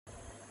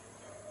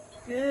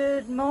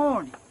Good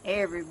morning,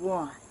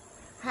 everyone.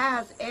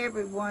 How's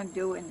everyone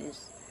doing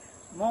this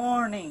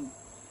morning?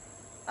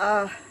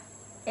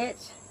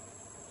 It's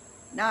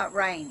not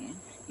raining,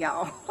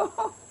 y'all.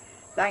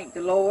 Thank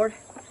the Lord.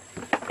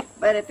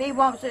 But if He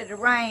wants it to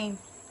rain,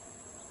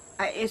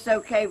 it's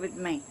okay with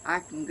me.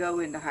 I can go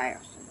in the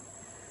house and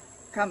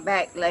come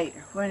back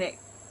later when it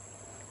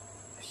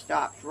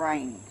stops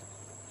raining.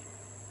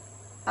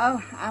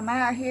 Oh, I'm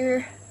out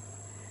here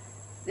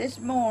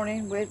this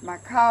morning with my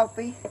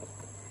coffee.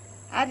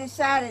 I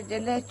decided to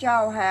let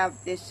y'all have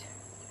this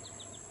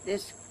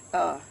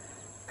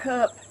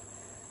cup.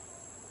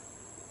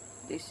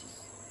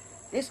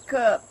 This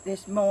cup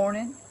this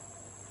morning,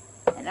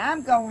 and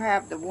I'm gonna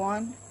have the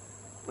one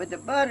with the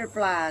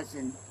butterflies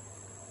and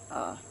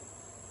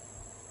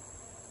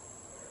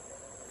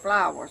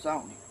flowers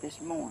on it this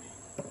morning.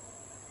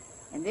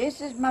 And this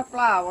is my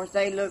flowers.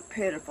 They look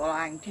pitiful.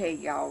 I can tell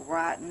y'all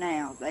right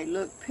now, they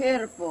look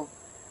pitiful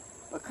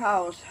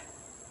because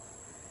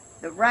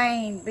the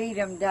rain beat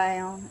them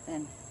down,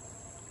 and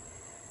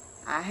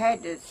I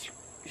had to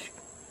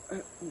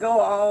go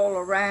all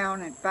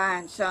around and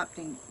find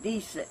something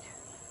decent.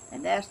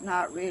 And that's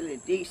not really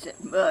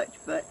decent much,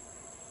 but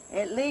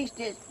at least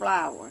it's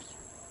flowers.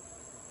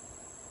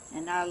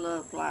 And I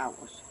love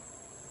flowers.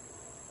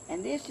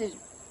 And this is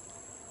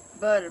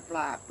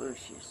butterfly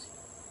bushes.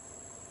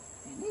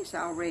 And it's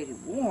already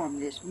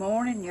warm this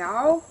morning,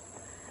 y'all.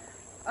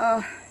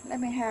 Let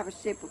me have a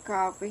sip of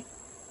coffee.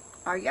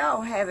 Are y'all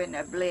having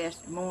a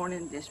blessed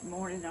morning this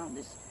morning on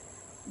this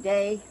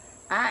day?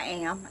 I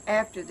am.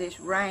 After this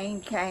rain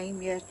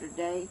came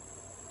yesterday,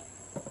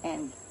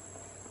 and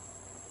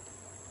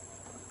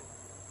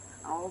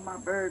all my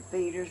bird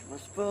feeders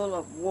was full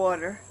of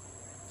water,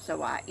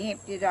 so I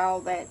emptied all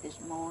that this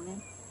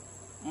morning,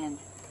 and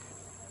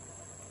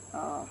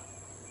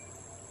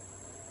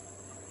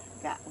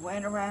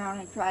went around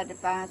and tried to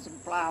find some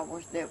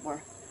flowers that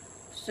were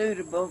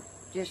suitable,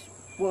 just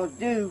will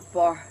do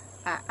for.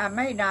 I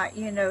may not,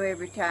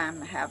 every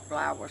time have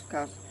flowers,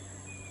 because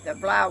the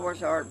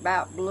flowers are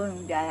about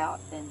bloomed out.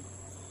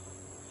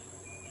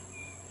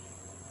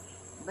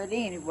 But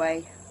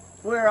anyway,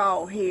 we're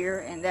all here,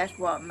 and that's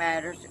what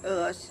matters to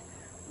us.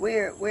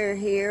 We're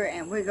here,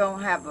 and we're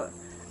gonna have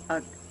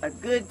a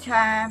good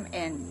time,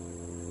 and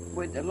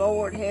with the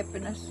Lord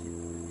helping us,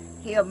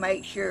 He'll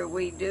make sure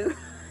we do,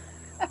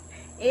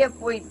 if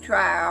we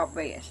try our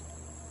best.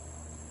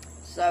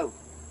 So,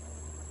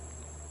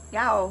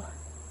 y'all,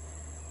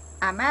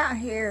 I'm out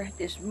here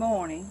this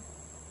morning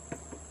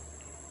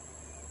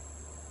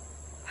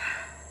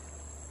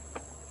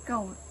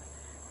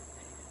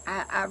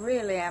I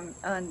really am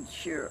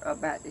unsure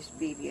about this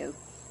video.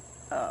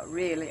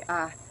 Really,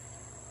 I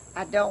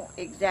don't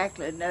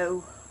exactly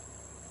know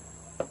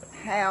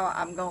how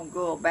I'm going to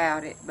go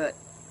about it, but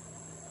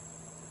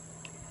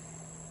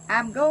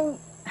I'm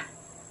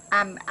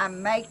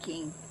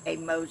making a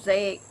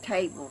mosaic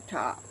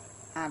tabletop.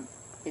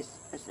 It's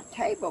a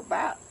table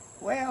about,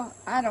 well,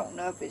 I don't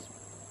know if it's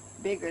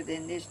bigger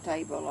than this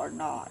table or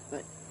not,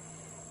 but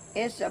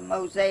it's a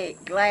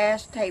mosaic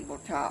glass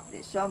tabletop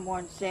that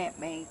someone sent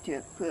me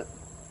to put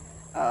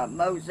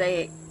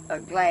mosaic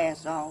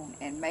glass on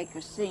and make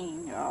a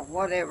scene or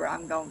whatever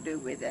I'm going to do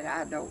with it.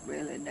 I don't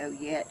really know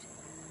yet.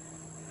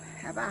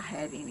 Have I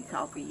had any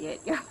coffee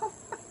yet, y'all?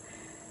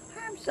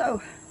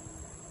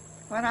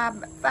 When I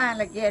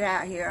finally get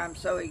out here, I'm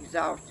so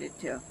exhausted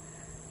till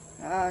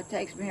it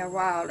takes me a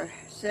while to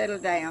settle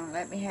down.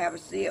 Let me have a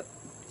sip,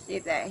 see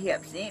if that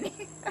helps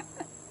any.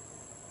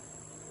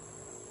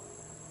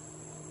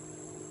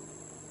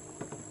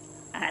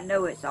 I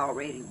know it's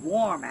already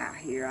warm out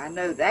here, I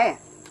know that.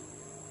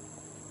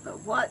 But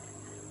what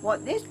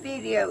this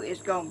video is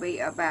going to be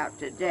about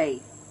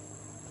today,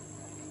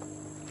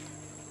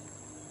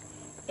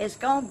 it's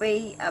going to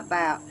be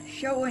about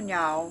showing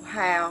y'all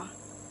how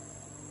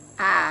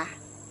I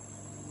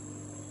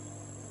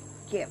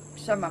get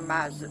some of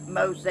my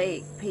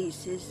mosaic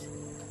pieces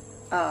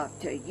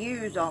to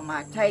use on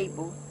my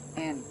table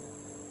and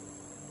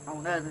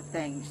on other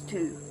things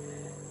too.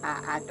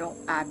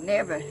 I've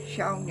never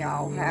shown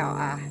y'all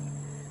how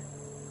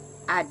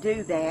I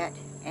do that,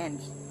 and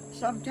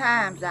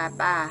sometimes I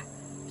buy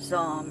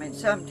some, and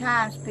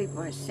sometimes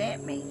people have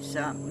sent me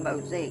some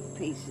mosaic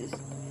pieces,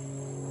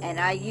 and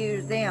I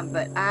use them,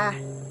 but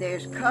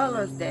there's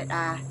colors that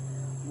I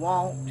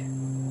want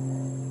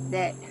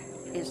that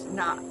is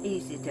not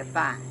easy to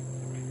find.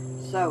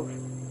 So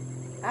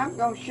I'm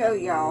going to show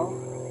y'all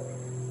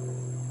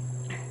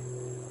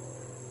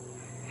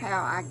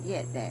how I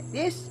get that.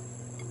 This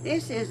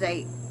is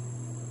a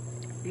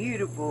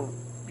beautiful,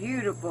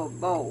 beautiful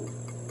bowl,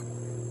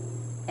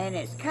 and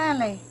it's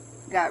kind of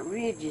got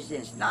ridges.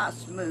 It's not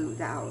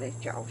smooth. I'll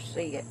let y'all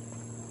see it.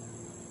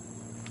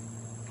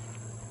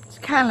 It's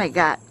kind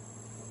of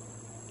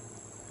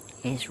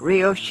it's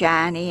real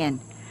shiny,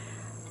 and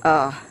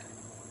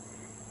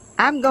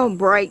I'm gonna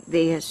break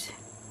this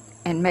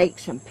and make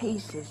some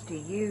pieces to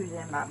use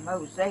in my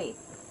mosaic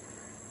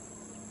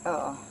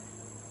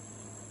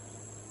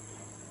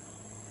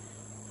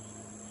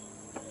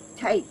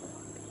table.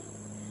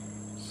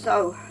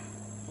 So,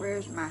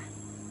 where's my,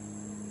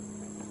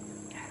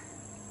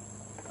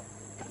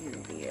 here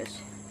it is.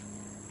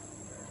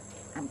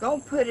 I'm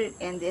going to put it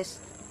in this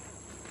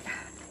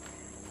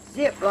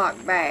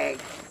Ziploc bag,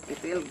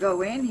 if it'll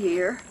go in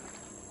here.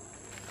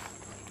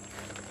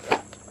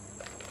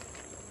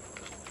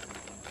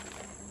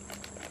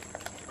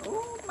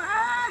 Oh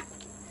my,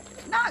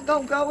 it's not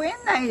going to go in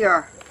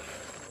there.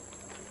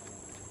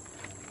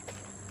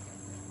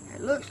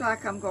 It looks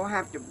like I'm going to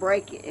have to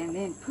break it and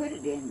then put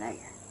it in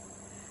there.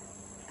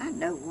 I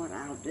know what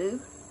I'll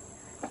do.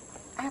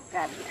 I've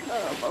got a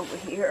tub over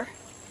here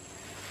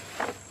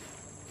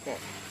that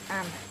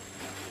I'm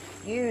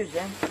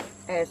using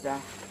as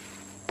a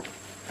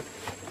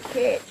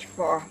catch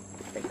for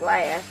the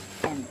glass,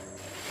 and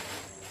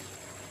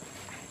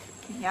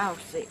can y'all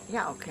see?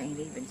 Y'all can't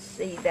even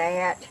see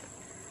that.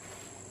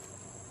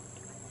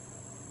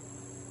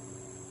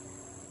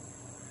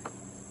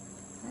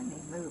 Let me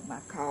move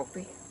my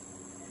coffee.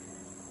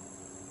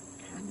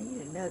 I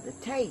need another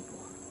table.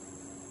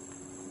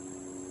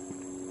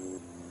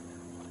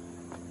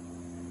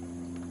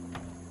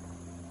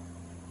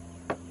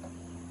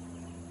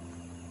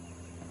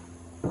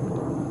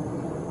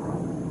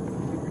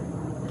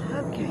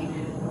 Okay.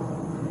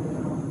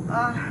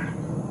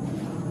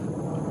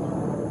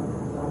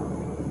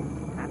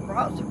 I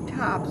brought some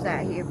tops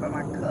out here for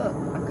my cup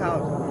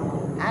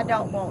because I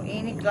don't want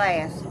any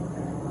glass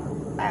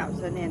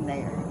bouncing in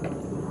there.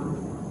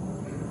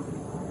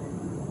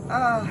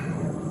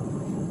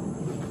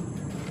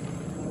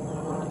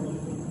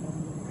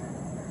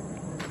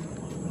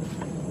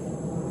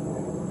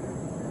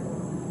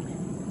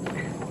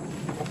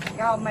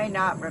 Y'all may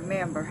not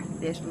remember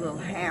this little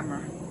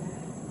hammer,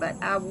 but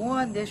I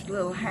won this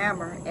little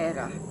hammer at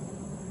a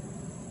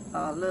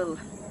little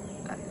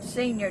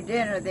senior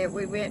dinner that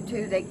we went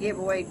to. They give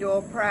away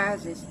door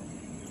prizes,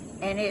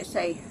 and it's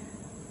a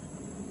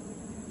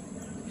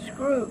it's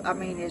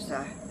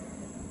a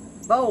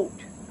bolt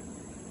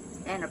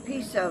and a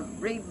piece of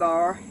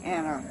rebar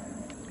and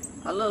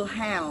a little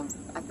handle.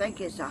 I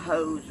think it's a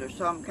hose or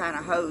some kind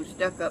of hose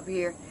stuck up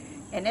here,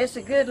 and it's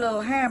a good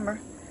little hammer.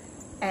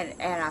 And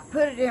I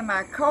put it in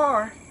my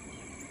car,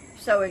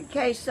 so in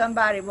case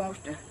somebody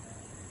wants to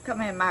come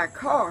in my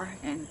car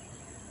and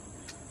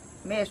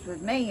mess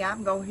with me,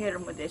 I'm going to hit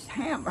them with this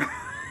hammer.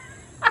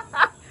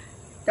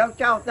 Don't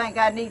y'all think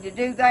I need to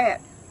do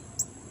that?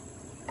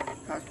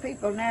 Because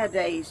people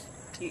nowadays,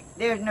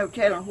 there's no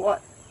telling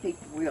what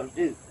people will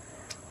do.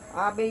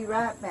 I'll be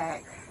right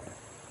back.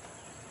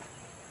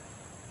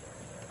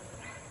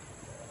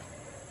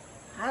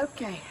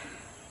 Okay.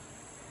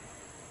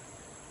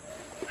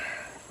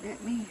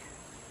 Let me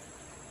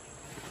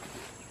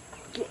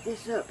get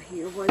this up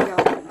here where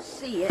y'all can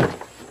see it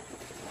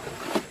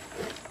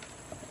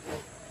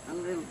a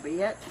little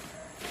bit.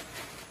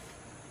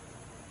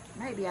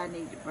 Maybe I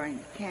need to bring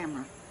the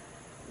camera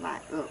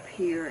like up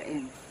here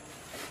and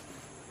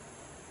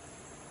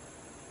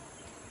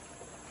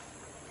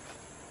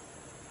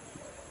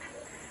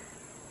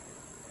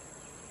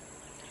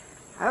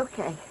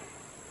okay.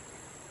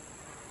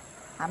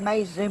 I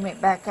may zoom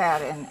it back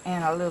out in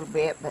a little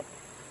bit, but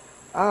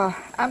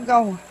I'm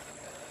gonna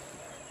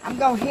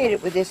hit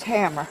it with this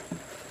hammer.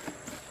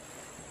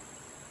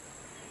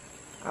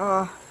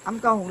 I'm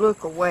gonna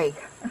look away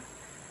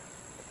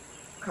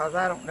because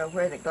I don't know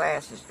where the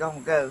glass is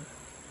gonna go.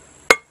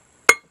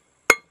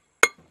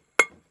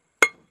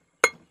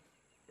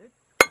 Good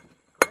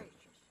gracious.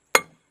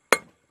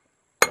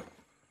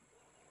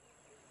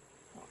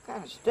 What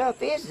kind of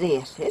stuff is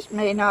this? This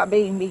may not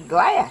even be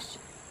glass.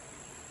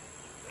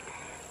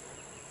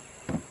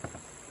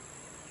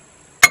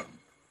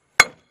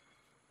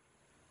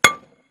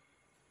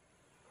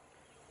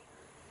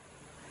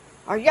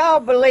 Are y'all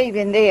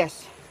believing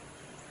this?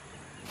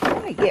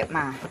 Let me get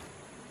my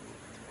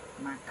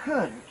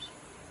cutters.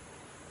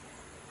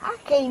 I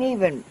can't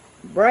even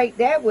break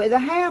that with a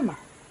hammer.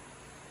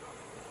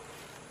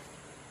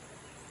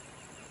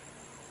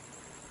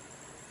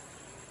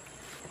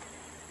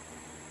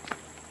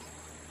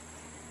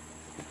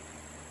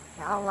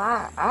 Y'all,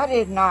 I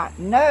did not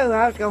know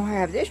I was going to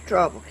have this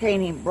trouble.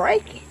 Can't even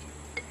break it.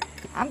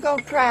 I'm going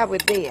to try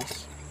with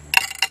this.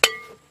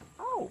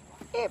 Oh,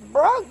 it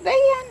broke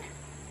then.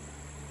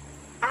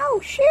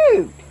 Oh,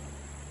 shoot.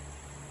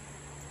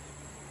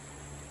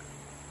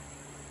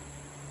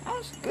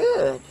 That's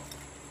good.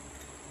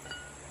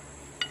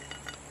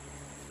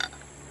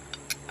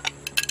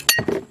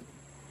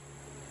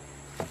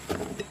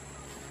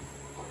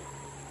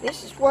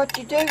 This is what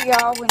you do,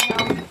 y'all, when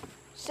y'all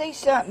see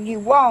something you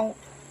want,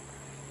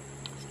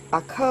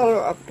 a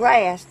color of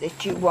glass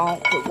that you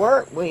want to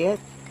work with.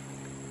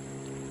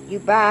 You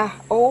buy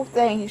old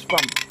things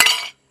from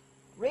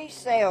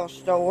resale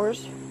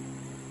stores.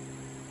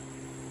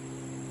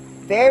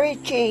 Very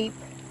cheap.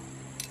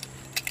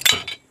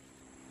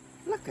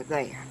 Look at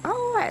there.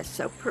 Oh, that's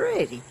so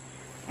pretty.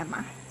 Am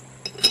I?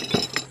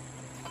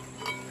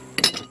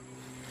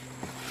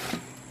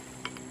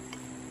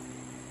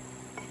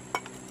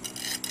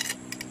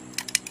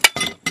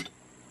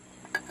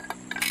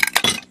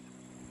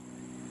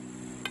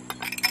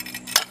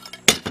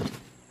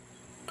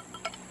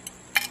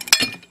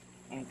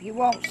 if you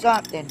want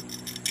something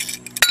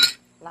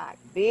like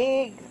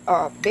big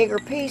or bigger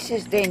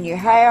pieces than you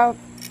have,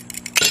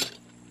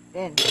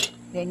 then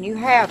you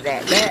have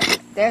that.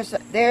 There's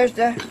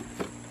the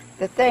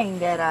thing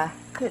that I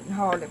couldn't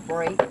hardly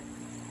break.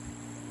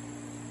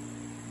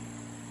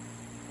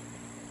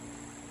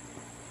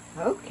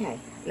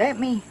 Okay,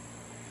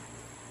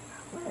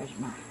 where's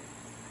my,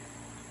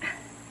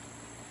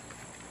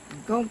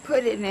 I'm going to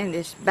put it in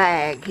this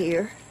bag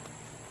here.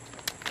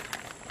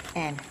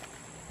 And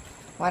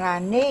when I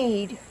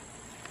need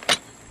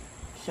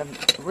some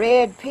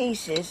red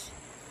pieces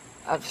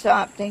of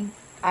something,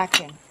 I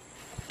can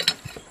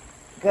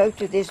go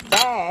to this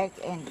bag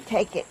and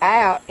take it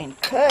out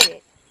and cut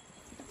it.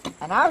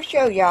 And I'll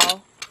show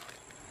y'all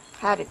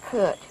how to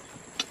cut.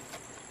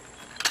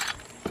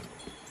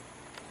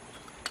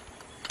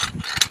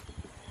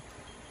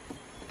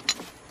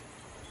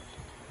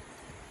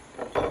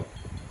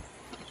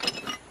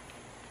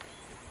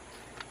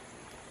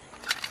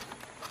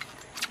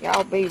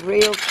 Y'all be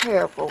real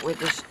careful with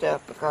this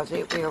stuff because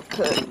it will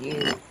cut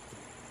you.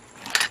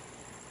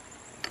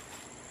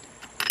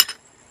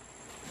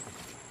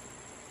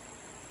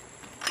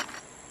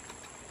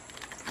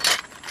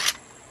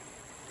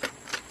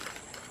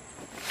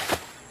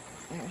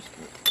 There's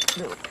the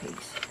little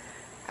piece.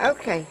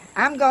 Okay,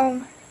 I'm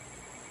gonna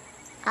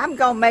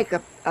make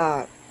a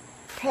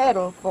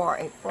petal for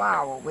a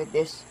flower with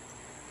this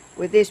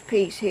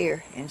piece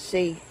here and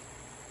see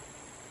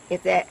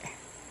if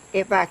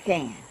I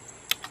can.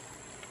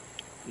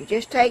 You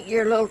just take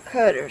your little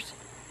cutters.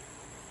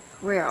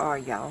 Where are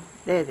y'all?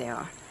 There they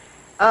are.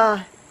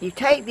 You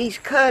take these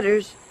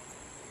cutters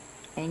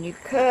and you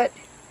cut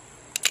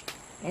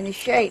in the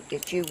shape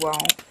that you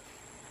want.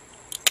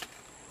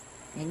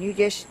 And you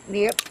just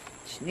snip,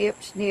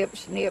 snip, snip,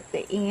 snip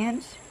the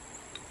ends.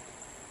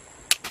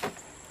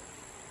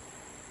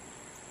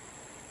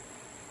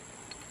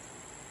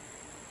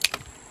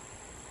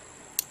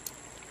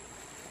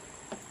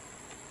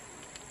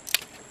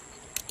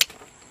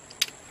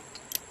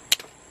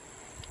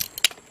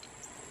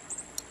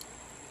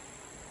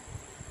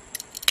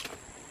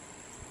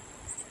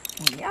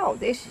 And y'all,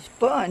 this is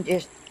fun,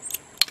 just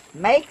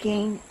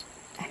making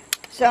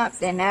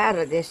something out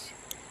of this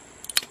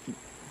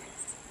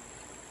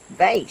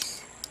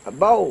vase, a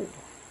bowl.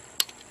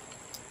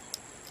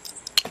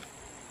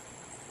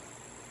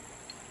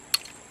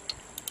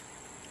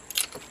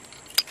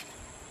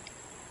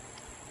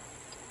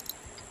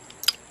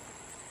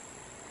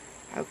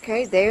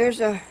 Okay,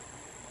 there's a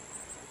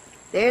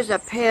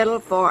petal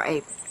for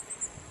a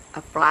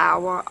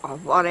flower or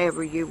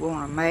whatever you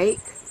want to make.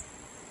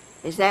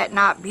 Is that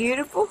not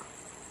beautiful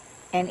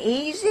and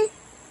easy?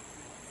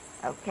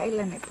 Okay,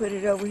 let me put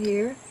it over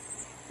here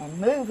and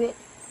move it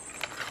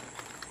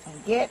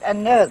and get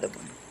another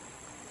one.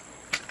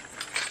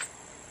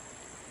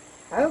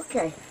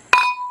 Okay.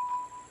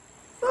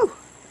 Whew,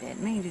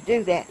 didn't mean to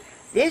do that.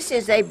 This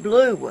is a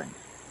blue one,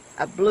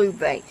 a blue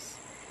vase.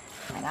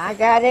 And I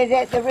got it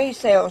at the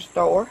resale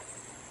store.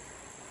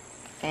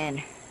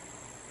 And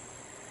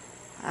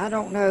I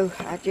don't know,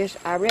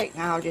 I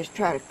reckon I'll just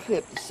try to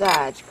clip the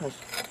sides because,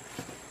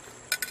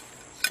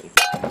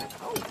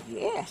 oh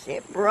yes,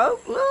 it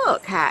broke.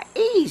 Look how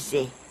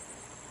easy.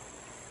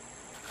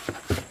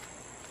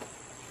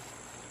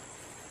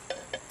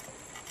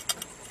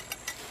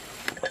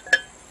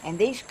 And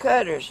these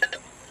cutters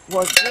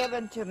were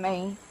given to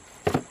me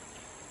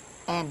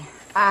and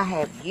I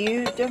have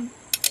used them.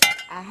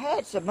 I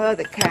had some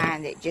other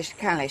kind that just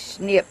kind of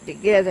snipped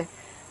together,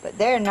 but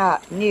they're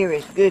not near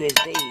as good as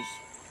these.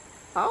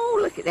 Oh,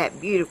 look at that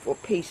beautiful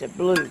piece of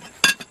blue.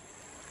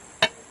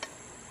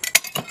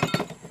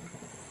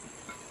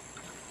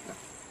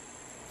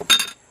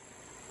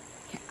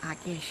 I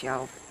guess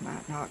y'all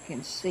might not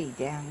can see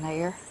down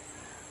there,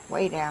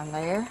 way down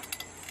there.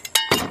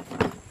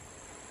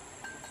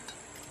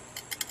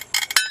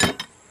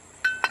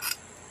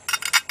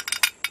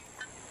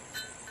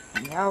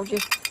 And y'all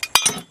just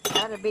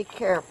gotta be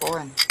careful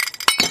and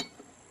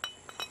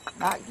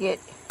not get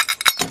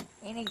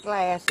any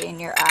glass in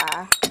your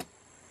eye.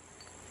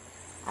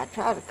 I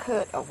try to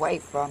cut away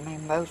from me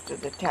most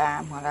of the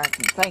time when I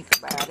can think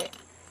about it.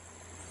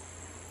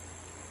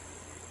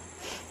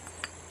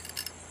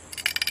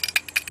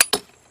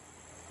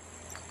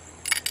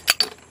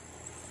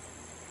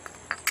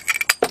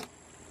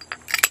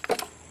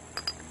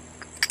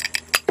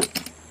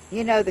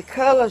 You know, the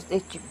colors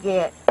that you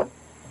get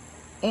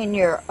in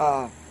your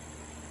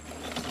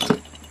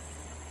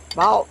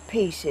bought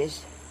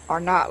pieces are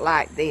not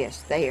like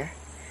this. They're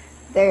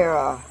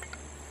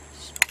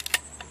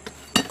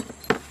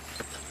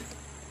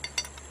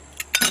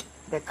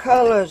the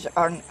colors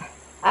are,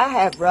 I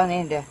have run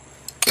into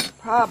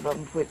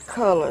problems with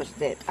colors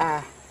that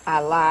I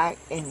like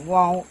and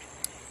want,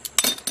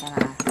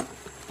 and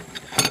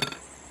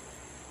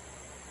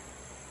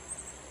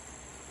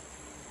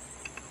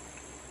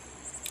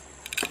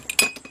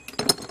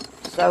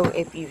so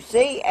if you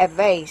see a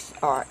vase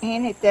or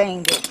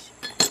anything that's,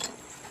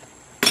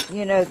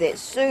 you know,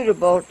 that's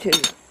suitable to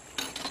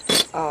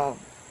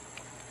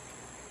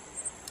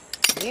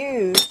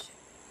use,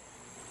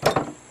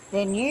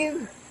 then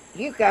you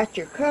got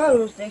your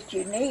colors that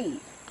you need.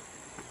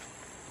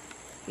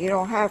 You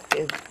don't have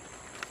to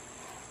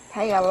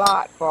pay a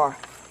lot for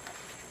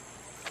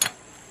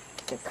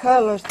the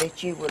colors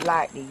that you would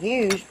like to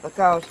use,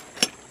 because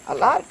a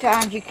lot of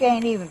times you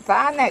can't even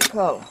find that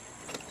color.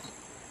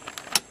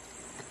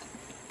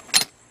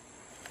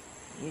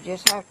 You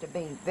just have to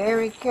be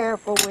very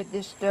careful with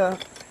this stuff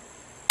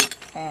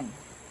and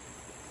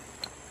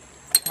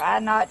try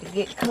not to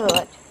get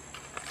cut.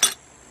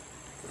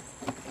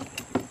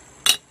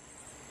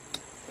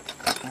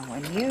 And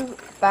when you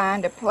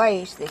find a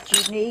place that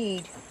you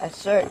need a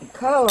certain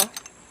color,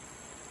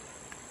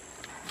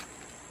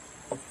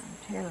 I'm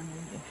telling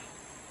you,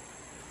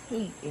 the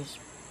heat is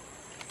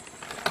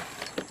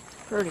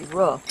pretty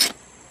rough.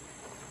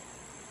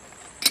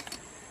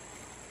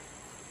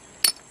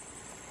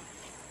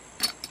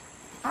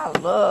 I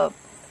love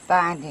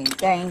finding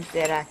things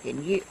that I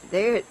can use.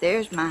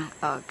 There's my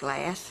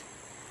glass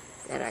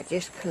that I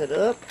just cut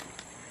up.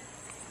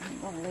 I'm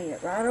going to lay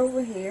it right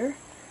over here.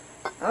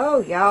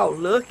 Oh, y'all,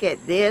 look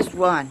at this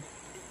one.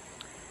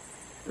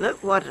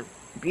 Look what a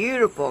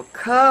beautiful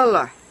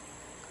color.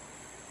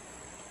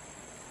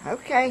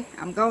 Okay,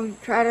 I'm going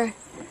to try to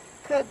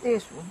cut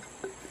this one.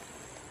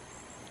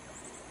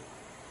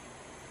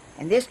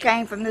 And this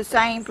came from the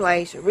same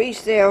place, a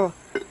resale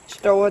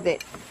store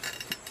that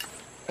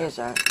is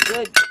a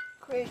good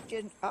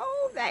Christian.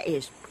 Oh, that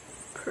is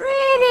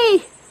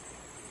pretty.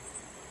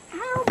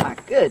 Oh, my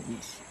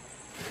goodness.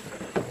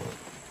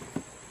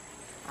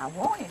 I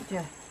wanted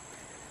to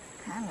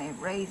kind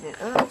of raise it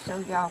up so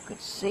y'all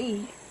could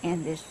see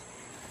in this.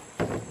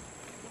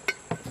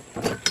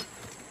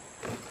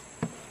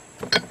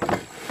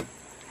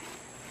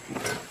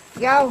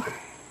 Y'all,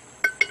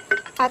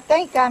 I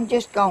think I'm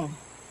just going to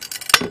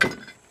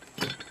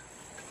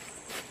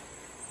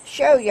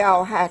show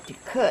y'all how to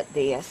cut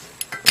this,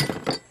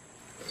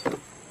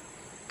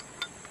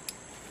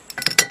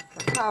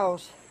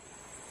 because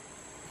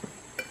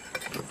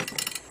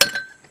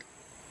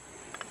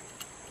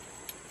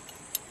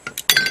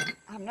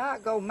I'm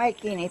not going to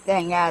make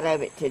anything out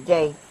of it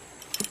today.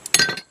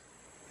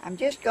 I'm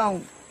just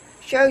going to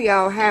show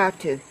y'all how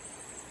to,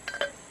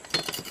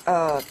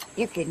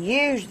 you can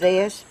use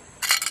this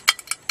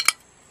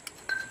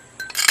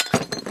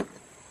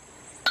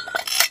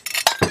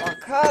for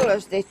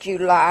colors that you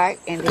like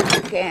and that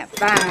you can't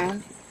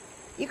find.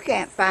 You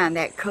can't find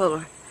that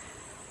color.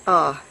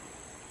 I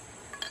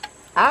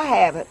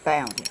haven't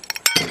found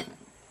it.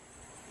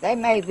 There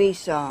may be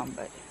some,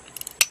 but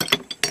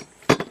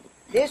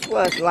this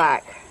was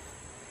like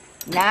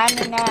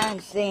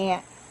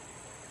 99¢.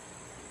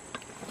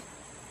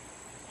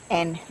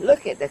 And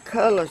look at the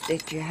colors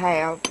that you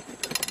have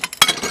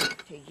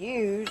to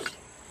use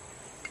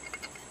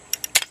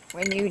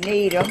when you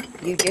need them.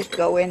 You just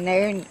go in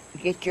there and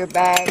get your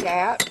bag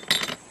out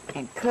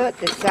and cut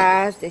the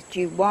size that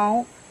you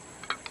want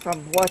from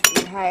what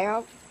you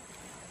have.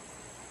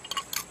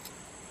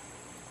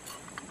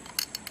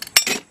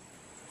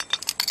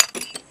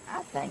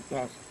 I think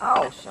that's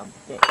awesome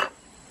that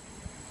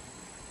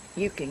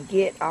you can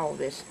get all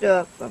this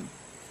stuff from.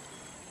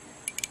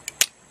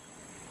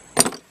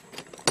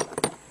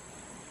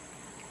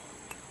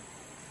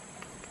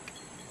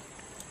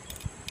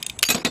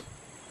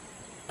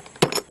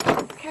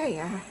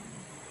 Okay, I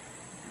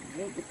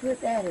need to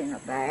put that in a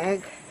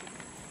bag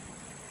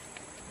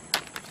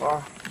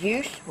for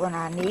use when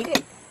I need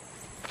it.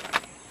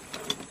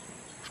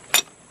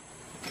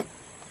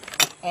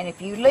 And if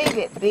you leave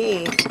it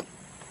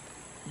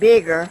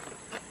bigger,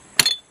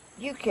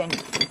 you can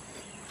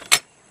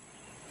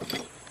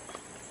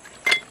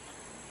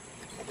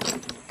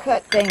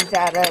cut things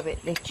out of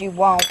it that you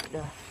want,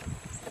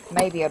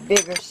 maybe a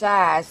bigger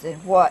size than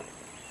what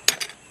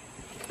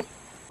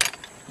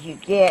you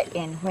get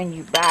in when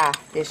you buy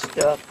this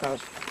stuff,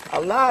 because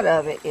a lot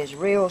of it is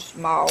real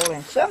small,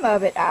 and some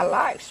of it I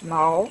like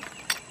small,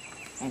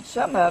 and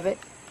some of it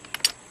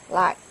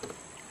like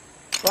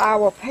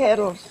flower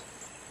petals.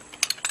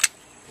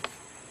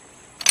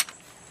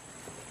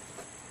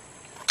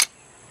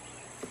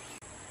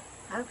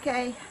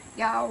 Okay,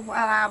 y'all,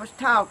 while I was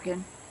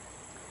talking,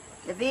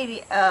 the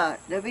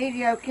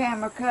video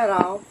camera cut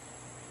off,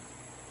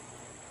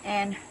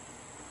 and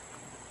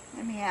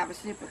let me have a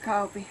sip of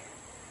coffee.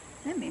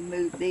 Let me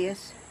move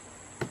this.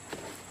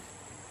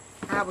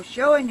 I was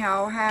showing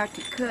y'all how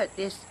to cut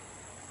this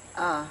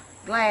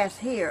glass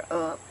here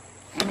up,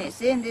 and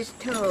it's in this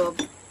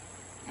tub,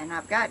 and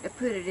I've got to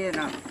put it in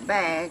a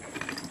bag,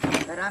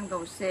 but I'm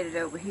going to set it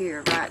over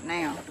here right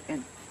now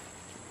and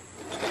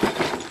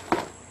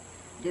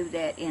do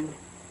that in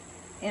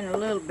a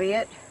little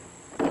bit.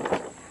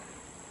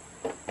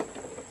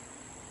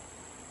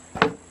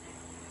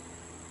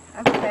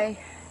 Okay.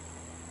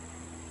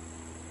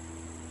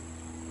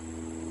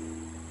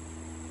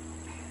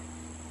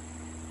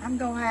 I'm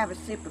going to have a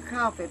sip of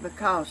coffee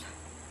because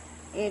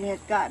it has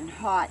gotten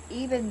hot.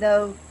 Even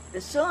though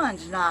the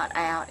sun's not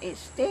out, it's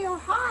still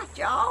hot,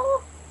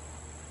 y'all.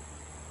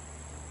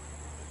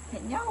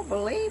 Can y'all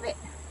believe it?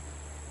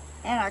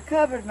 And I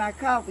covered my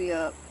coffee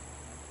up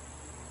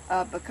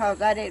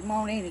because I didn't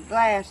want any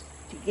glass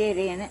to get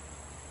in it.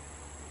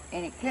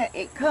 And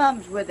it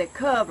comes with a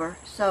cover,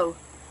 so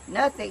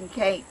nothing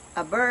can't,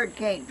 a bird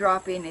can't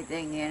drop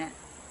anything in it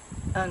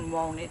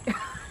unwanted.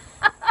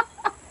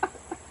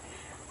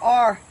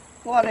 Or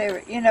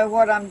whatever, you know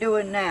what I'm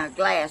doing now,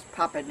 glass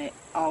popping it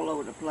all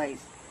over the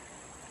place.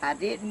 I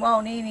didn't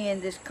want any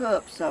in this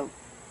cup, so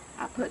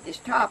I put this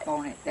top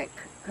on it that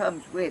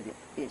comes with it.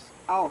 It's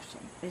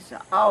awesome. It's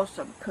an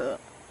awesome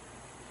cup.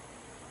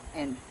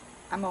 And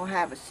I'm going to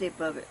have a sip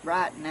of it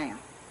right now.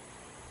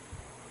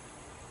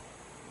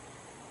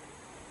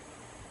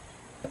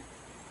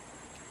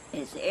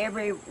 Is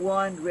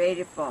everyone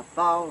ready for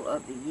fall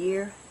of the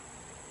year?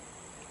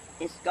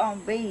 It's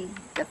going to be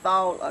the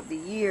fall of the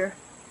year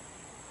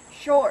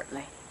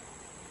shortly.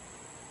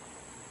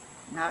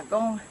 Not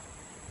going to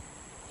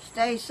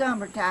stay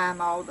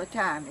summertime all the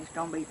time. It's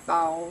going to be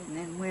fall and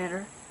then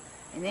winter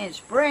and then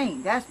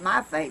spring. That's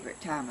my favorite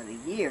time of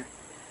the year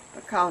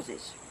because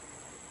it's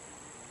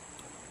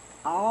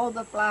all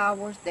the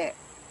flowers that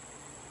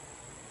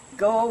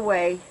go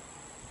away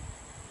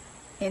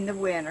in the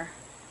winter.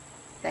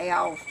 They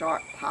all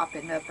start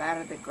popping up out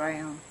of the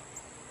ground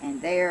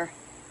and they're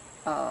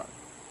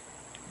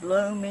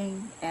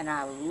blooming, and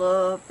I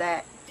love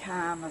that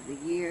time of the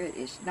year.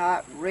 It's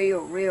not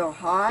real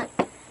hot.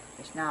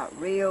 It's not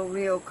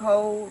real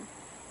cold.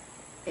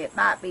 It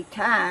might be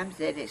times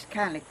that it's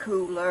kind of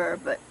cooler,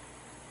 but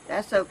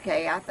that's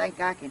okay. I think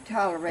I can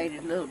tolerate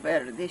it a little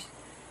better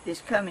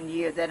this coming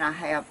year than I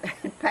have in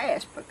the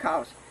past,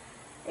 because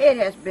it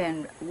has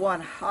been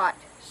one hot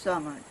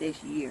summer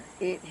this year.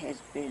 It has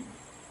been,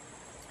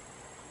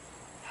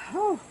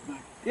 oh my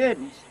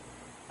goodness,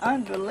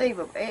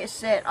 unbelievable. It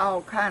set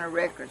all kind of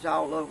records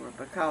all over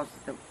because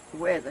the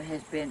weather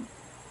has been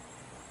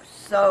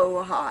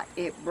so hot.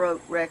 It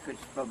broke records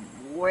from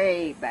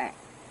way back.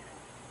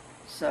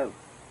 So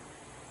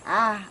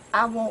I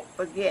won't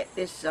forget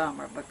this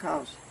summer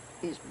because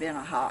it's been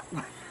a hot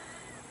one.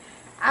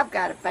 I've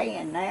got a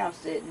fan now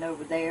sitting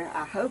over there.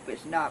 I hope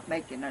it's not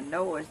making a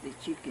noise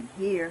that you can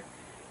hear.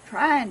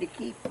 Trying to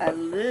keep a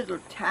little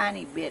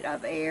tiny bit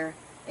of air.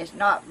 It's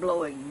not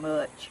blowing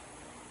much.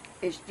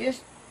 It's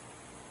just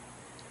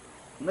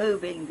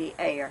moving the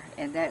air,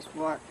 and that's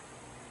what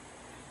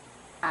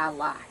I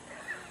like.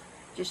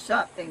 Just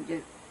something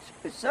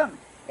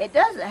it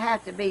doesn't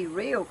have to be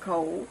real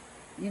cold,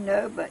 you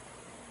know, but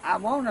I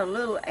want a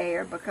little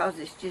air because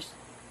it's just,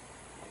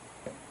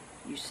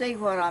 you see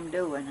what I'm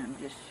doing. I'm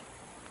just,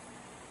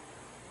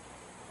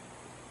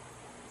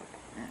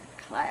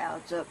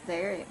 clouds up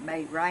there. It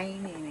may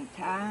rain any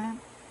time.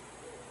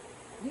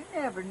 You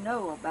never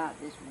know about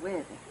this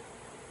weather,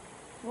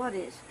 what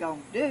it's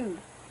going to do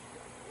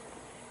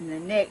in the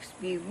next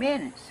few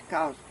minutes,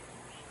 because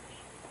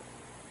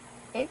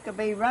it could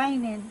be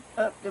raining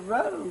up the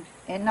road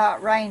and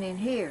not raining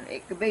here.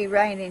 It could be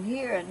raining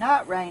here and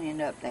not raining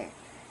up there.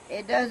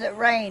 It doesn't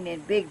rain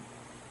in big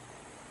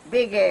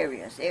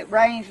areas. It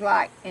rains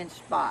like in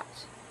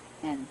spots.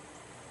 And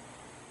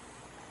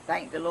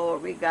thank the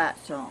Lord we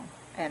got some.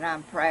 And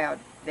I'm proud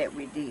that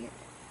we did.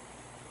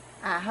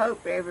 I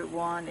hope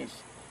everyone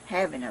is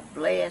having a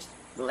blessed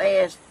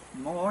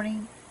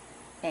morning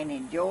and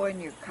enjoying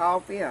your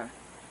coffee. Or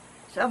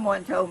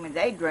someone told me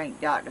they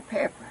drink Dr.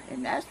 Pepper,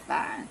 and that's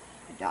fine.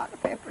 Dr.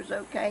 Pepper's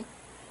okay.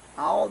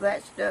 All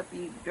that stuff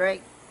you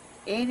drink,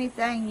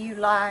 anything you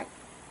like.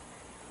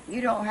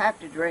 You don't have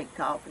to drink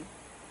coffee.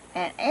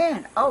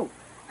 And oh,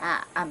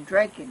 I'm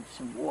drinking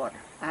some water.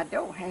 I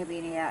don't have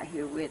any out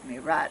here with me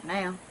right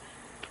now,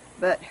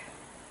 but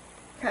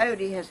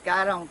Cody has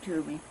got on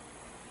to me.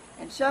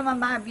 And some of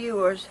my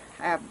viewers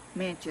have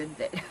mentioned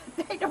that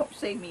they don't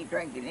see me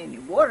drinking any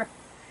water.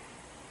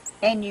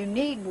 And you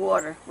need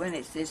water when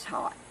it's this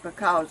hot,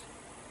 because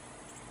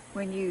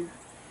when you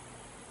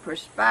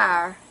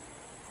perspire,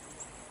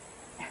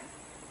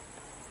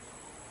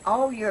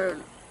 all your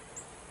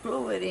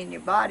fluid in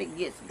your body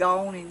gets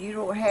gone and you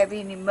don't have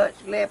any much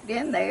left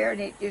in there, and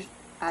it just,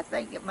 I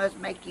think it must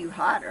make you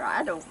hotter.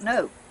 I don't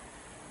know.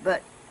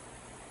 But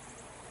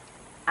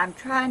I'm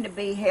trying to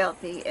be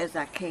healthy as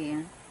I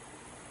can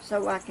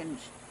so I can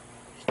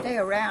stay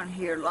around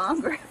here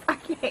longer if I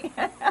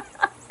can.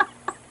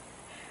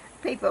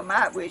 People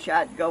might wish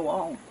I'd go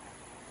on,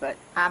 but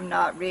I'm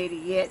not ready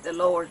yet. The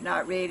Lord's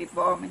not ready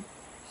for me,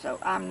 so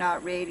I'm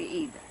not ready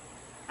either.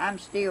 I'm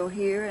still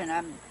here, and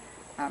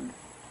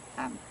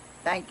I'm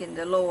thanking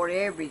the Lord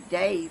every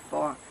day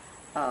for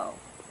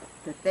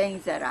the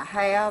things that I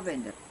have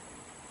and the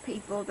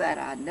people that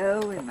I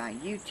know, and my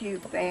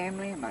YouTube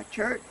family and my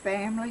church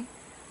family.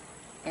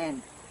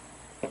 And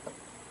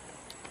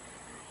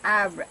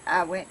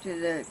I went to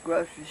the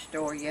grocery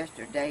store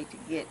yesterday to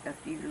get a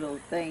few little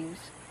things,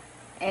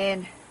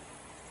 and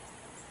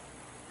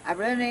I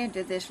run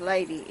into this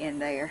lady in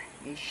there,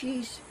 and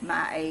she's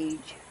my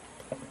age,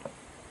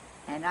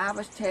 and I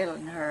was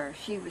telling her,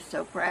 she was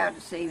so proud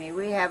to see me.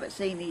 We haven't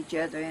seen each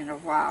other in a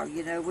while,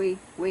 you know.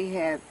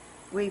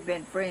 We've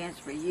been friends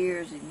for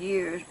years and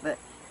years, but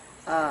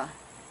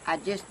I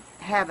just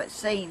haven't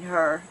seen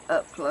her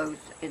up close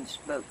and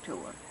spoke to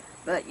her.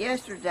 But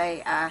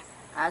yesterday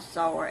I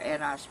saw her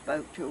and I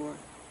spoke to her,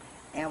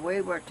 and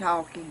we were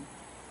talking,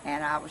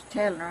 and I was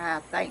telling her how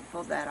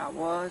thankful that I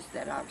was,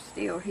 that I'm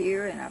still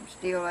here and I'm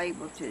still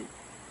able to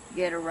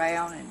get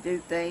around and do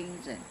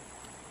things,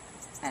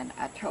 and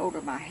I told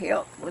her my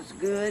health was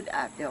good.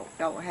 I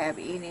don't have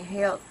any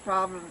health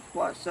problems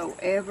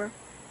whatsoever,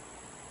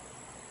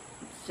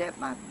 except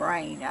my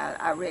brain.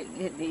 I reckon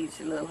it needs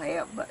a little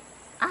help, but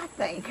I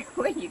think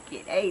when you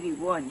get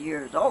 81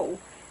 years old,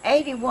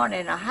 81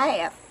 and a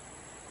half,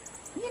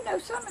 you know,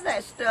 some of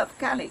that stuff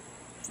kind of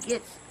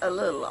gets a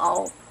little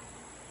off,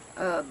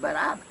 but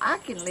I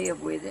can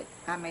live with it.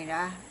 I mean,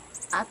 I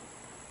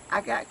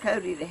got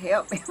Cody to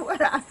help me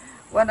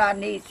when I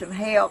need some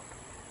help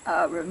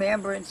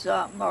remembering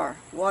something or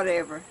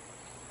whatever.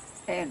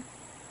 And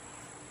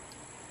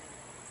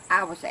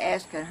I was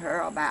asking her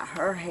about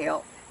her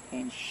health,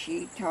 and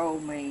she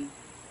told me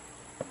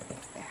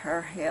that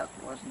her health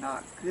was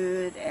not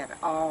good at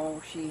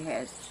all. She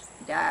has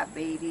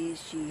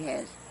diabetes, she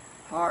has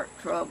heart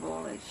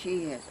trouble, and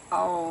she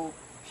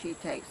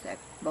takes that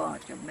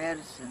bunch of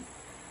medicine.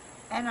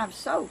 And I'm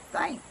so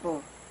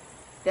thankful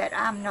that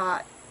I'm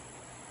not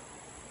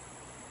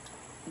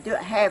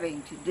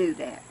having to do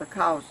that,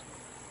 because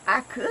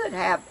I could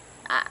have.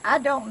 I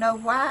don't know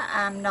why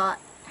I'm not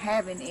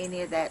having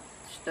any of that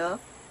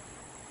stuff,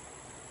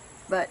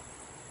 but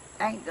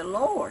thank the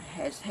Lord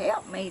has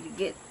helped me to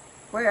get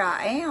where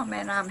I am,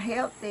 and I'm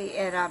healthy,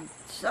 and I'm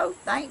so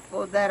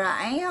thankful that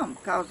I am,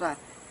 because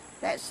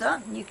that's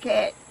something you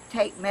can't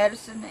take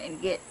medicine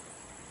and get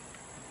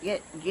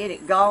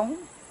it gone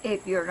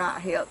if you're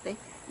not healthy.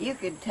 You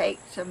can take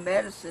some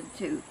medicine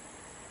to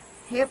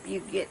help you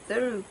get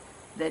through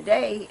the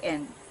day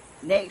and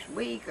next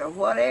week or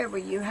whatever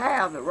you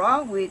have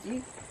wrong with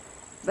you,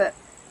 but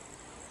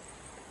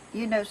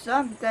you know,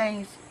 some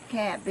things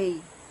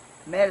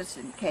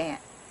medicine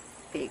can't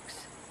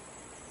fix.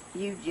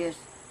 You just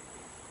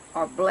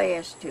are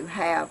blessed to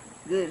have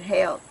good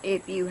health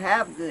if you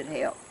have good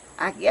health.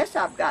 I guess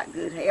I've got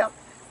good health.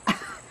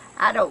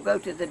 I don't go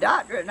to the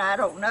doctor and I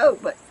don't know,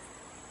 but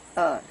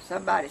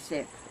somebody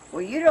said,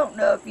 well, you don't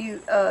know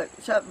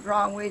if something's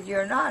wrong with you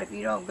or not if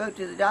you don't go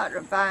to the doctor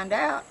and find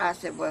out. I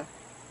said, well,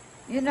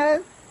 you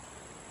know,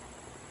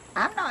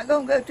 I'm not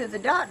going to go to the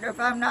doctor if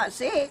I'm not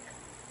sick,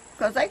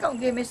 because they're going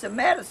to give me some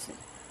medicine.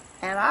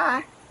 And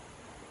I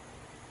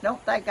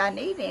don't think I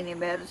need any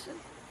medicine.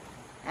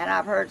 And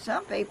I've heard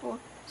some people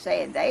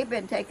saying they've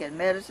been taking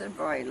medicine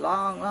for a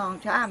long, long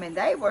time, and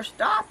they were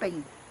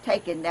stopping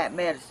taking that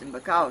medicine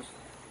because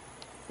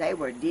they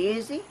were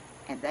dizzy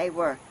and they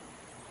were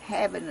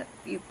having a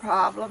few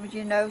problems,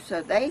 you know,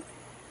 so they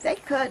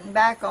cutting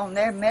back on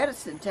their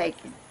medicine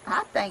taking.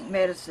 I think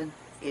medicine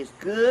is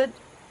good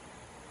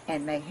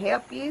and may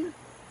help you,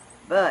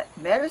 but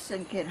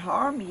medicine can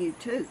harm you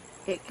too.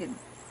 It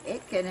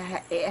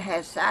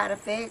has side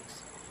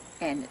effects,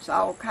 and it's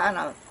all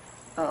kind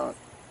of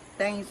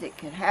things that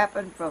can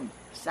happen from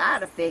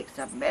side effects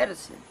of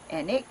medicine,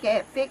 and it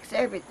can't fix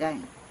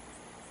everything.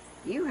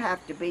 You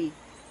have to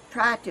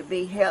try to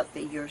be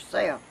healthy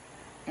yourself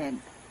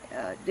and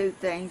do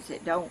things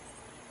that don't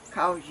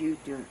cause you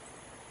to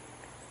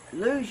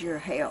lose your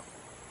health.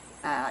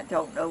 I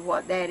don't know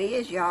what that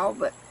is, y'all,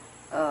 but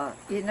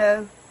you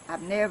know,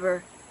 I've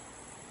never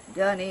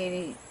done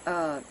any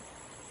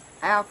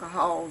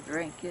alcohol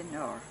drinking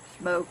or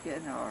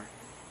smoking,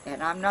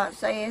 and I'm not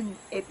saying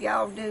if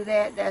y'all do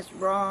that, that's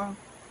wrong,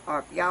 or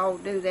if y'all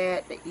do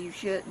that, that you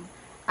shouldn't.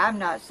 I'm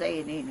not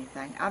saying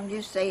anything. I'm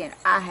just saying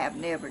I have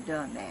never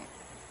done that.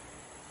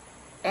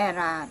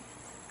 And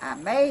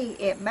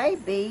it may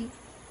be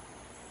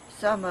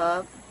some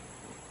of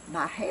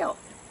my health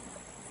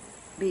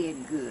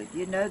being good,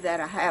 you know, that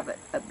I haven't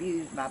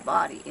abused my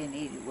body in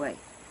any way,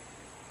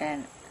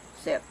 and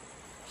except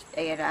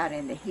staying out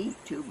in the heat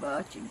too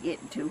much and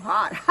getting too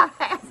hot. I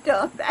have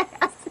done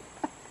that.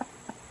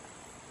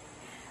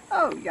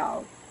 Oh,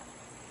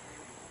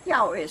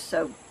 y'all is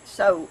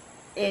so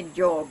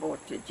enjoyable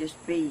to just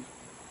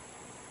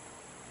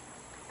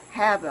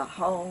have a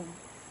home,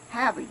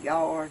 have a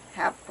yard,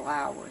 have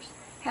flowers,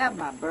 have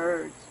my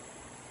birds,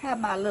 have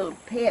my little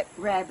pet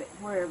rabbit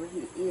wherever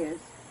he is.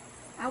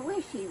 I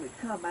wish he would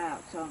come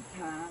out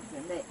sometimes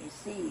and let me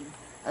see him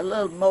a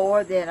little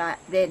more than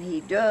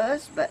he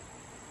does, but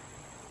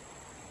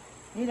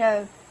you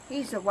know,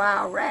 he's a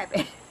wild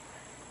rabbit,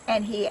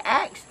 and he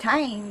acts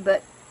tame,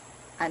 but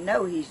I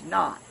know he's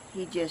not.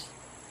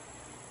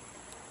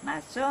 My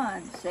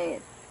son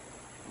said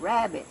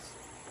rabbits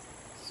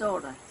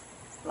sort of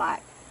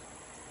like,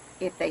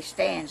 if they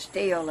stand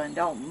still and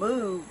don't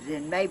move,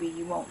 then maybe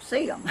you won't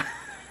see them.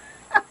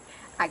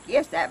 I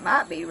guess that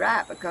might be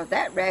right, because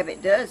that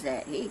rabbit does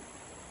that.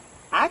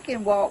 I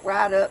can walk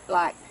right up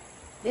like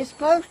this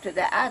close to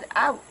that.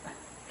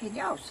 Can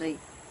y'all see?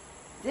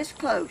 This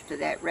close to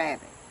that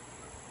rabbit.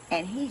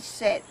 And he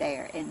sat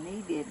there and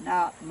he did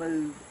not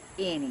move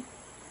any.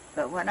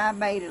 But when I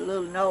made a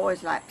little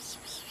noise like pss,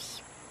 pss,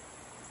 pss,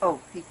 oh,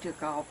 he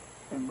took off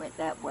and went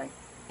that way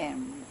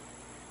and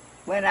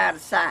went out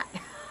of sight.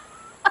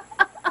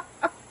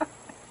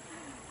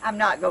 I'm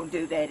not going to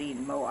do that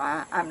anymore.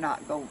 I'm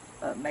not going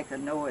to make a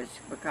noise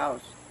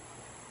because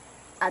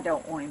I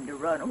don't want him to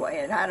run away,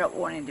 and I don't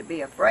want him to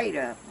be afraid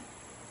of me.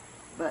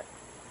 But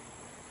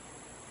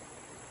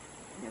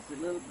there's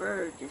a little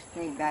bird just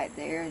came back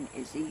there and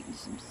is eating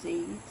some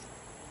seeds.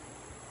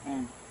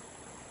 And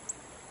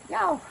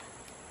y'all,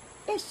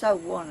 it's so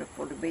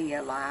wonderful to be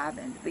alive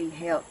and to be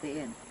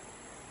healthy.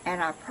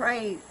 And I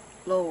pray,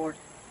 Lord,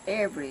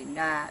 every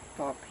night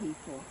for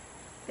people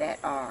that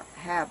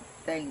have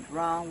things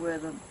wrong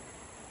with them.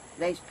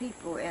 There's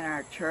people in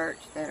our church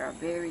that are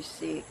very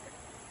sick,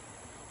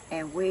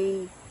 and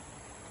we,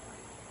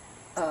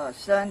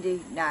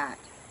 Sunday night,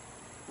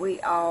 we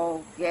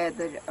all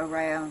gathered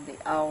around the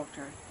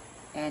altar,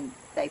 and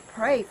they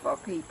pray for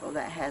people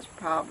that has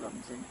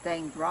problems and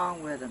things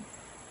wrong with them.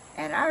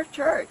 And our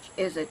church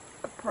is a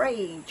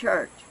praying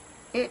church.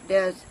 It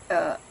does,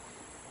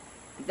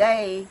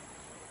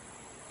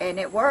 and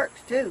it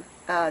works too.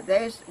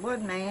 There's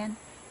one man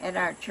in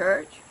our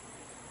church,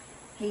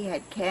 he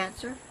had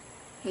cancer.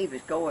 He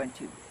was going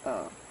to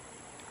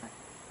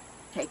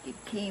taking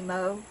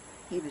chemo.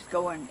 He was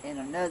going in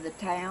another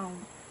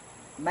town,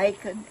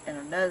 Macon, in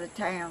another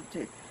town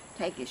to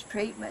take his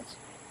treatments,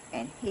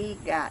 and he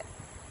got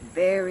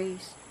very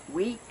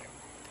weak.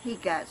 He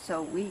got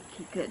so weak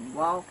he couldn't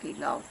walk. He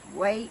lost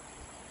weight.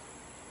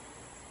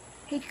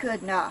 He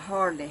could not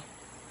hardly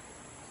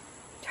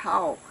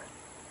talk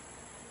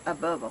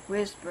above a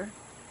whisper.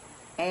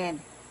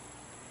 And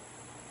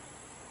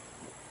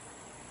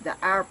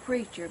our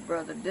preacher,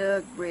 Brother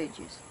Doug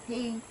Bridges,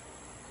 he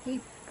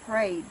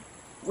prayed.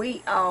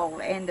 We all,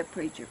 and the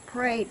preacher,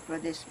 prayed for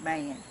this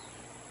man.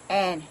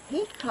 And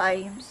he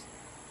claims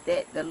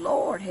that the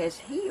Lord has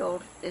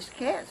healed this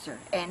cancer.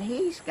 And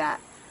he's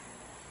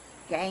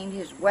gained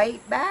his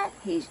weight back.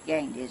 He's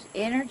gained his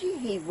energy.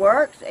 He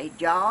works a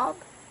job.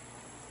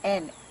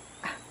 And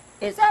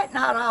is that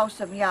not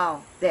awesome,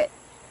 y'all, that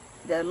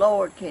the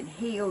Lord can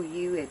heal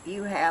you if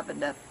you have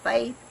enough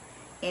faith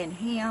in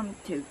Him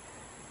to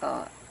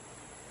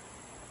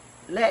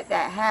let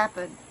that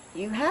happen?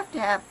 You have to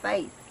have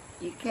faith.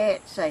 You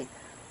can't say,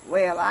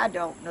 well, I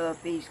don't know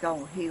if He's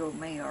going to heal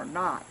me or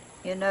not.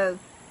 You know,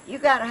 you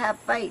got to have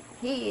faith.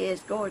 He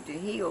is going to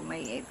heal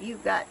me. If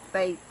you've got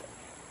faith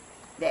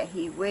that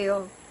He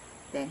will,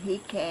 then He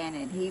can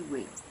and He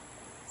will.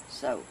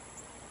 So,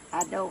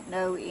 I don't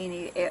know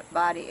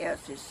anybody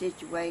else's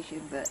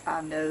situation, but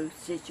I know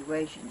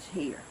situations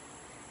here.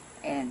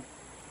 And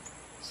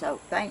so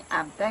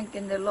I'm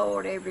thanking the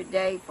Lord every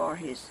day for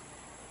His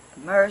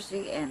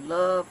mercy and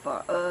love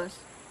for us.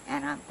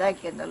 And I'm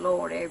thanking the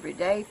Lord every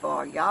day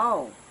for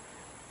y'all's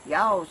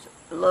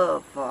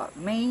love for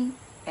me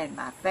and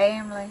my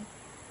family.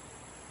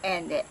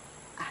 And that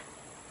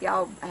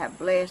y'all have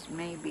blessed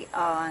me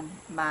beyond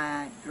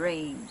my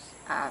dreams.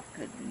 I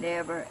could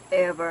never,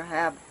 ever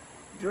have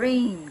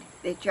dreamed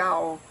that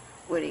y'all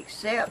would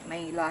accept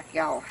me like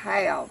y'all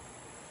have.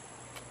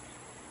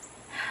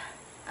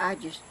 I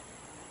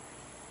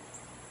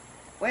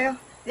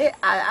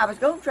was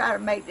going to try to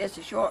make this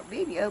a short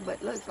video,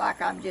 but it looks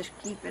like I'm just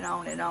keeping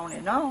on and on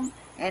and on,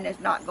 and it's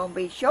not going to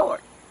be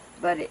short,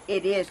 but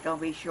it is going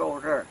to be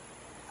shorter.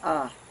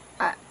 I'm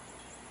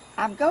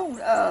going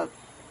to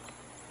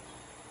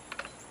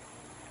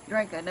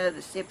drink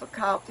another sip of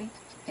coffee,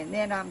 and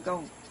then I'm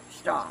going to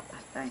stop,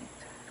 I think.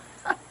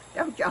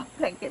 Don't y'all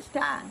think it's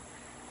time?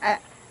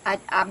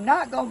 I'm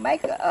not going to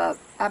make I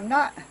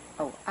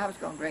was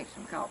going to drink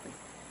some coffee.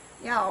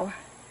 Y'all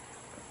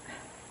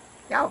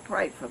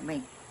pray for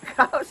me.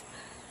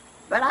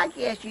 But I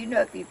guess, you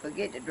know, if you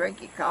forget to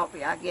drink your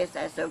coffee, I guess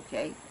that's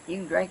okay. You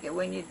can drink it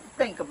when you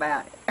think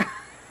about it.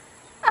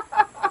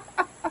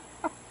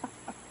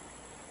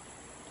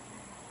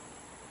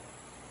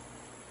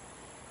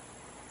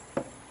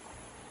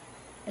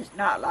 It's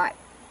not like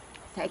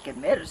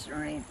taking medicine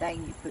or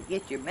anything. You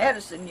forget your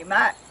medicine, you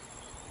might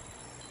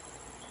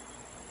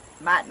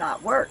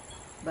not work,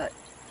 but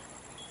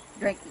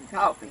drinking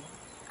coffee,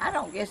 I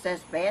don't guess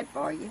that's bad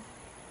for you.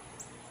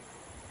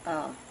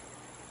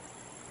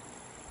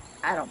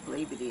 I don't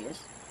believe it is.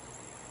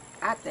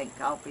 I think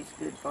coffee's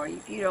good for you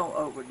if you don't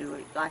overdo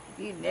it. Like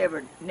if you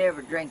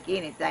never drink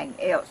anything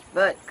else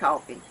but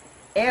coffee,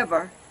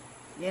 ever,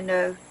 you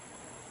know.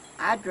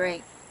 I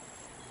drink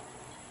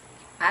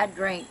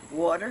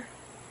water.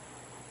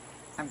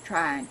 I'm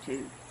trying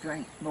to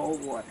drink more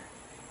water.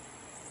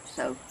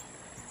 So,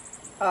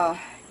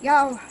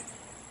 y'all,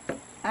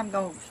 I'm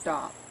going to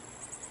stop.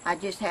 I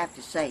just have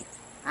to say,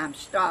 I'm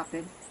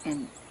stopping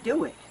and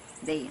do it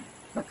then.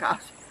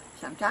 Because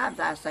sometimes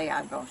I say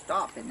I'm going to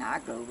stop and I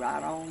go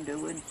right on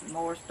doing some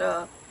more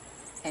stuff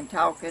and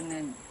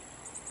talking.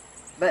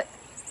 But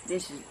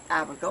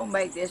I was going to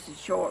make this a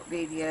short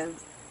video,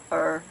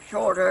 or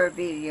shorter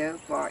video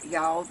for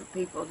y'all, the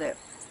people that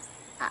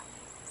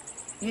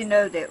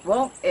that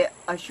want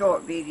a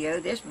short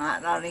video. This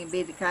might not even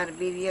be the kind of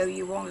video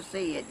you want to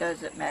see. It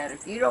doesn't matter.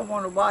 If you don't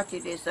want to watch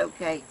it, it's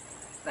okay.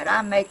 But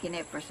I'm making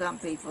it for some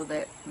people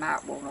that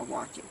might want to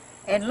watch it.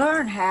 And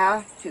learn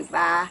how to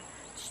buy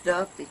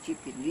stuff that you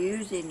can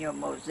use in your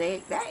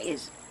mosaic. That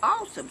is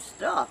awesome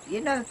stuff.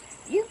 You know,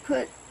 you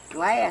put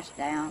glass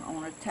down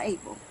on a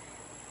table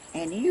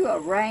and you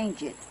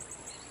arrange it,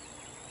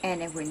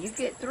 and then when you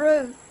get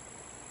through,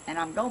 and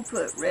I'm going to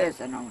put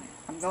resin on it.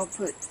 I'm going to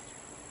put,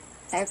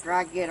 after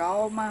I get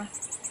all my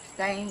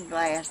stained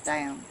glass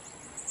down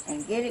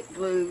and get it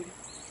glued,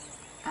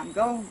 I'm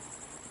going to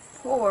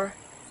pour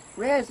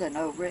resin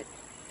over it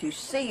to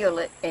seal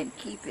it and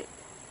keep it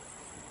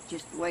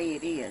just the way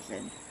it is.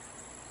 And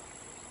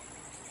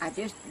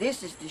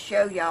this is to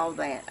show y'all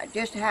that.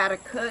 Just how to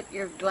cut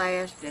your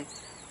glass to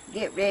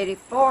get ready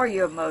for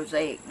your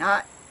mosaic.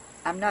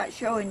 I'm not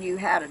showing you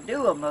how to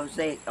do a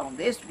mosaic on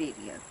this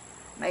video.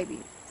 Maybe,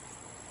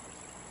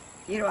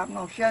 you know, I'm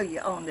going to show you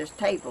on this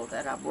table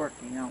that I'm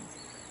working on.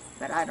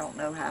 But I don't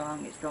know how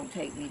long it's going to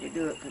take me to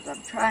do it, because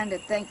I'm trying to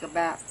think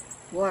about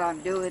what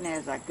I'm doing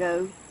as I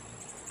go.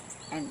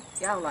 And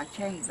y'all, I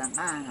changed my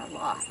mind a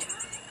lot.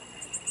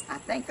 I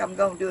think I'm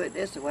going to do it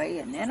this way,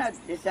 and then I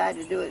decide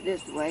to do it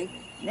this way,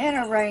 and then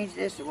arrange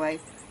this way.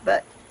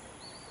 But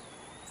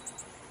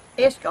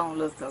it's going to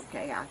look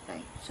okay, I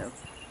think. So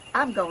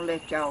I'm going to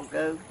let y'all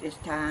go this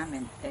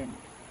time and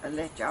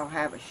let y'all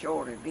have a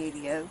shorter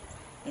video.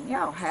 And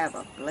y'all have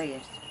a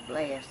blessed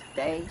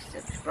day.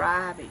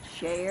 Subscribe and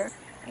share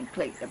and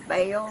click the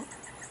bell.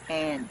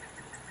 And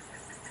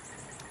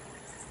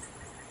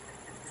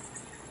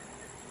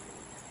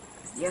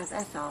yeah,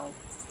 that's all.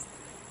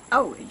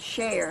 Oh, and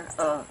share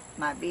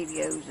my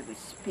videos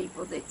with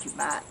people that you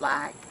might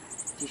like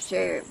to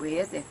share it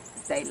with if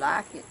they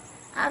like it.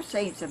 I've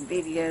seen some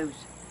videos.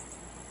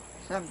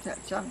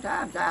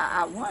 Sometimes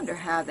I wonder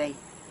how they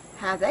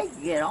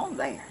get on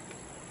there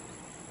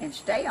and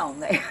stay on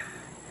there.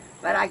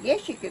 But I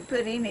guess you can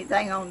put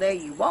anything on there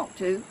you want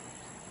to.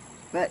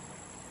 But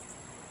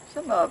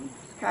some of them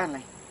kind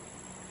of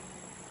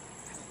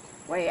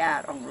way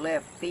out on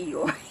left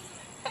field,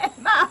 in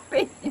my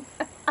opinion.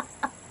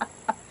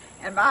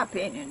 In my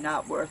opinion,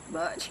 not worth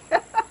much.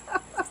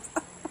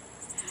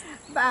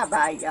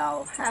 Bye-bye,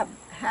 y'all.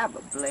 Have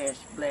a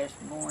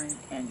blessed morning,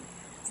 and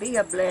be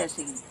a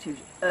blessing to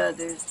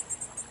others,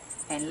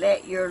 and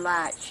let your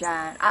light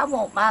shine. I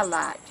want my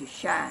light to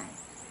shine,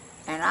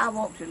 and I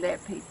want to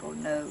let people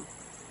know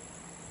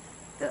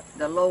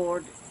the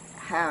Lord,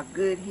 how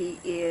good He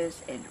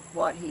is, and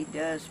what He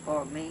does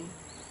for me,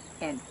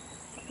 and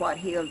what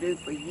He'll do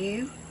for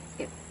you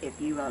if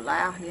you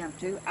allow Him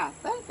to. I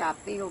think I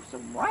feel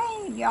some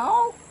rain,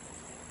 y'all.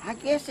 I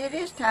guess it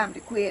is time to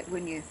quit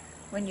when you're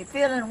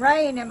feeling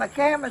rain, and my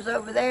camera's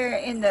over there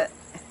in the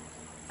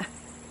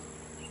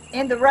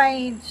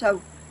rain.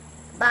 So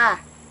bye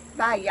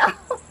y'all.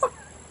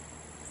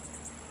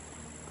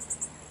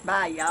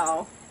 Bye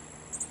y'all.